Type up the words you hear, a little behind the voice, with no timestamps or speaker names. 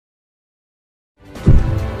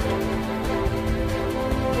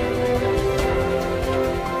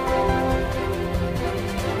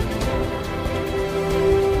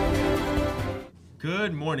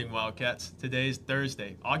Good morning, Wildcats. Today is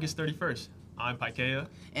Thursday, August 31st. I'm Pikea.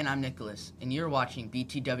 And I'm Nicholas, and you're watching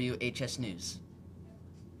BTWHS News.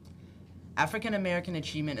 African American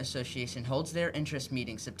Achievement Association holds their interest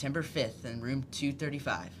meeting September 5th in room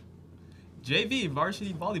 235. JV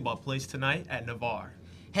varsity volleyball plays tonight at Navarre.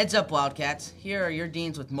 Heads up, Wildcats. Here are your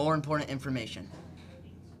deans with more important information.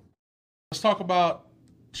 Let's talk about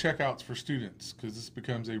checkouts for students, because this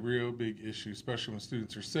becomes a real big issue, especially when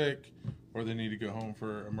students are sick or they need to go home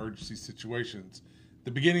for emergency situations. At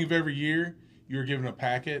the beginning of every year, you're given a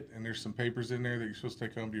packet, and there's some papers in there that you're supposed to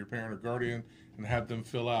take home to your parent or guardian and have them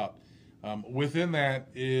fill out. Within that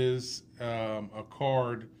is a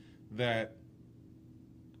card that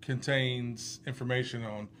contains information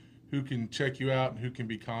on who can check you out and who can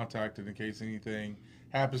be contacted in case anything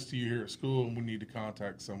happens to you here at school and we need to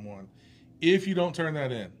contact someone. If you don't turn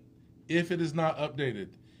that in, if it is not updated,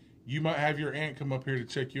 you might have your aunt come up here to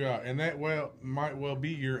check you out, and that might well be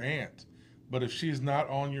your aunt. But if she's not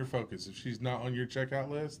on your focus, if she's not on your checkout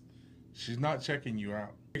list, she's not checking you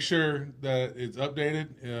out. Make sure that it's updated.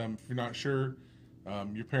 If you're not sure,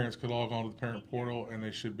 your parents could log on to the parent portal, and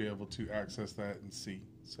they should be able to access that and see.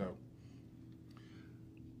 So,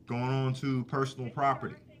 going on to personal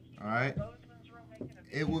property, all right?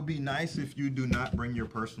 It would be nice if you do not bring your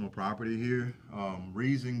personal property here.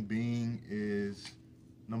 Reason being is,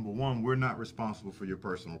 number one, we're not responsible for your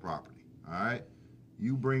personal property, all right?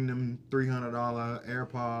 You bring them $300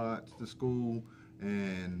 AirPods to school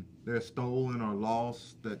and they're stolen or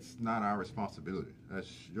lost, that's not our responsibility.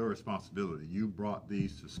 That's your responsibility. You brought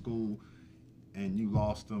these to school and you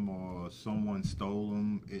lost them or someone stole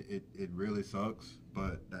them. It really sucks,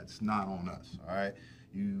 but that's not on us, all right?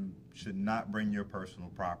 You should not bring your personal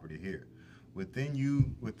property here. Within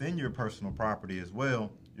your personal property as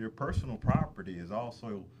well, your personal property is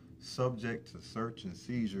also subject to search and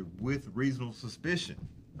seizure with reasonable suspicion,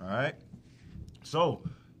 all right? So,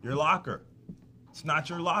 your locker, it's not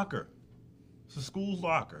your locker. It's the school's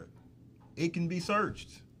locker. It can be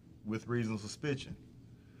searched with reasonable suspicion.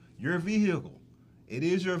 Your vehicle, it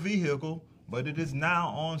is your vehicle, but it is now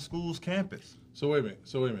on school's campus. So wait a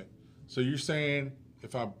minute. So you're saying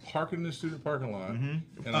if I park in the student parking lot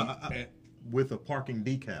and with a parking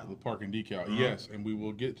decal. the parking decal, yes, and we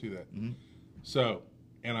will get to that. So,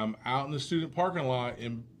 and I'm out in the student parking lot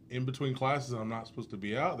in between classes, I'm not supposed to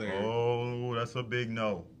be out there. Oh, that's a big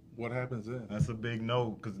no. What happens then? That's a big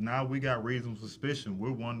no, because now we got reasonable suspicion.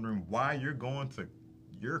 We're wondering why you're going to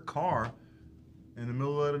your car in the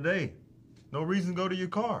middle of the day. No reason to go to your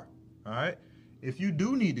car, all right? If you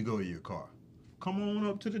do need to go to your car, come on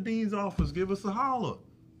up to the dean's office, give us a holler.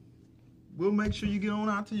 We'll make sure you get on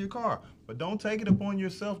out to your car. But don't take it upon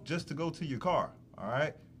yourself just to go to your car, all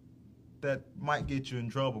right? That might get you in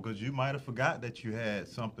trouble because you might have forgot that you had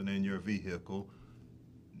something in your vehicle.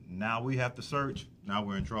 Now we have to search. Now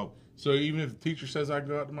we're in trouble. So even if the teacher says I can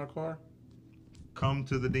go out to my car? Come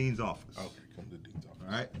to the dean's office. Okay, come to the dean's office.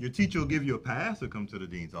 All right. Your teacher will give you a pass to come to the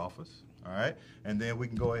dean's office. All right. And then we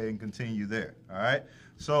can go ahead and continue there. All right.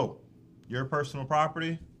 So your personal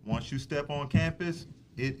property, once you step on campus,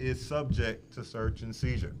 it is subject to search and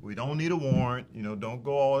seizure. We don't need a warrant. You know, don't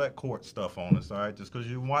go all that court stuff on us. All right. Just because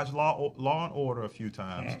you watch Law and Order a few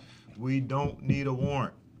times, we don't need a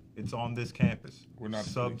warrant. It's on this campus. We're not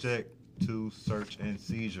subject to search and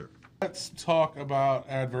seizure. Let's talk about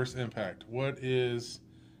adverse impact. What is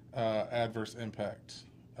adverse impact?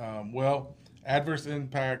 Well, adverse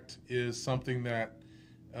impact is something that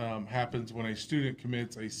happens when a student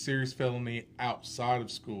commits a serious felony outside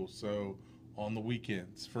of school, so on the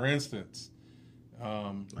weekends. For instance,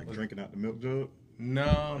 like drinking out the milk jug?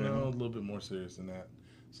 No, a little bit more serious than that.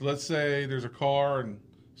 So let's say there's a car and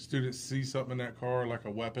students see something in that car like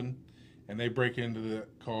a weapon, and they break into the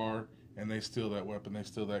car and they steal that weapon, they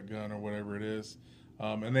steal that gun or whatever it is,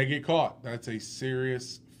 and they get caught. That's a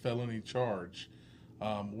serious felony charge.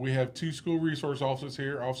 We have two school resource officers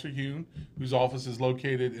here, Officer Hune, whose office is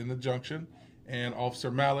located in the junction, and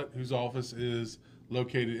Officer Mallet, whose office is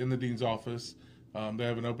located in the dean's office. They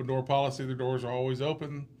have an open door policy. Their doors are always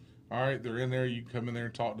open. All right, they're in there. You can come in there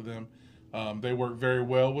and talk to them. They work very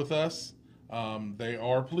well with us. They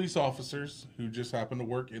are police officers who just happen to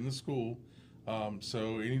work in the school.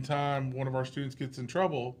 So anytime one of our students gets in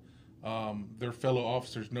trouble, their fellow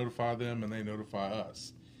officers notify them and they notify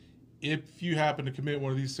us. If you happen to commit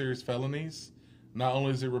one of these serious felonies, not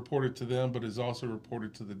only is it reported to them, but is also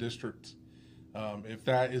reported to the district. If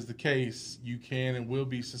that is the case, you can and will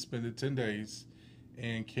be suspended 10 days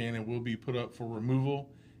and can and will be put up for removal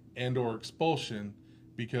and or expulsion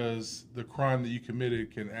because the crime that you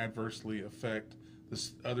committed can adversely affect the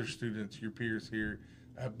other students, your peers here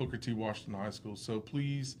at Booker T. Washington High School. So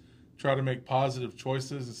please try to make positive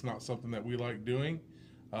choices. It's not something that we like doing,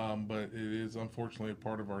 but it is unfortunately a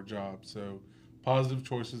part of our job. So positive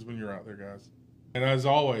choices when you're out there, guys. And as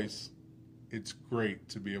always, it's great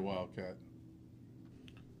to be a Wildcat.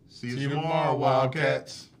 See you tomorrow,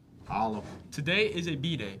 Wildcats. Holla. Today is a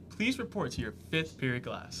B-Day. Please report to your 5th period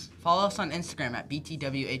class. Follow us on Instagram at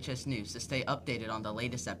BTWHS News to stay updated on the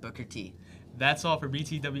latest at Booker T. That's all for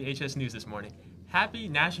BTWHS News this morning. Happy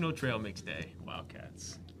National Trail Mix Day,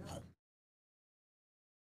 Wildcats.